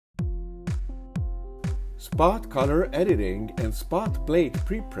Spot color editing and spot plate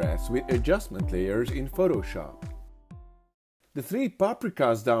prepress with adjustment layers in Photoshop. The 3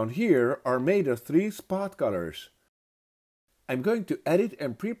 paprikas down here are made of 3 spot colors. I'm going to edit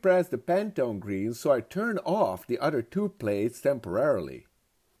and prepress the Pantone green, so I turn off the other 2 plates temporarily.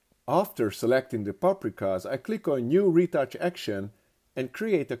 After selecting the paprikas, I click on New Retouch Action and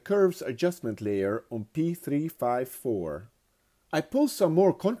create a Curves adjustment layer on P354. I pull some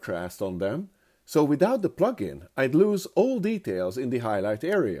more contrast on them, so without the plugin, I'd lose all details in the highlight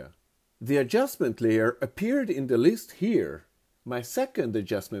area. The adjustment layer appeared in the list here. My second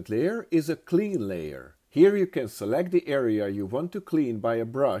adjustment layer is a clean layer. Here you can select the area you want to clean by a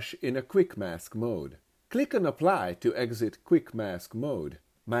brush in a quick mask mode. Click on Apply to exit quick mask mode.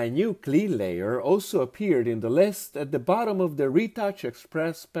 My new clean layer also appeared in the list at the bottom of the Retouch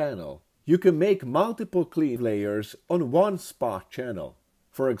Express panel. You can make multiple clean layers on one spot channel.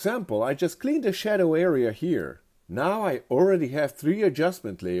 For example, I just cleaned the shadow area here. Now I already have 3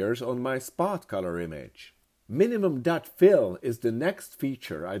 adjustment layers on my spot color image. Minimum dot fill is the next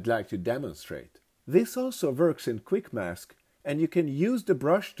feature I'd like to demonstrate. This also works in Quick Mask, and you can use the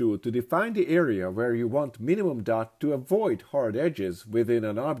brush tool to define the area where you want minimum dot to avoid hard edges within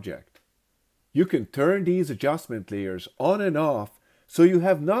an object. You can turn these adjustment layers on and off so you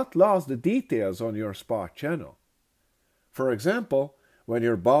have not lost the details on your spot channel. For example, when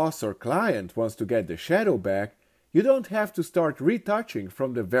your boss or client wants to get the shadow back, you don't have to start retouching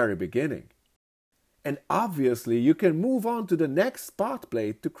from the very beginning. And obviously you can move on to the next spot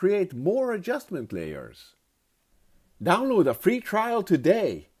plate to create more adjustment layers. Download a free trial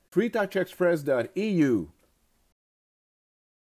today. retouchexpress.eu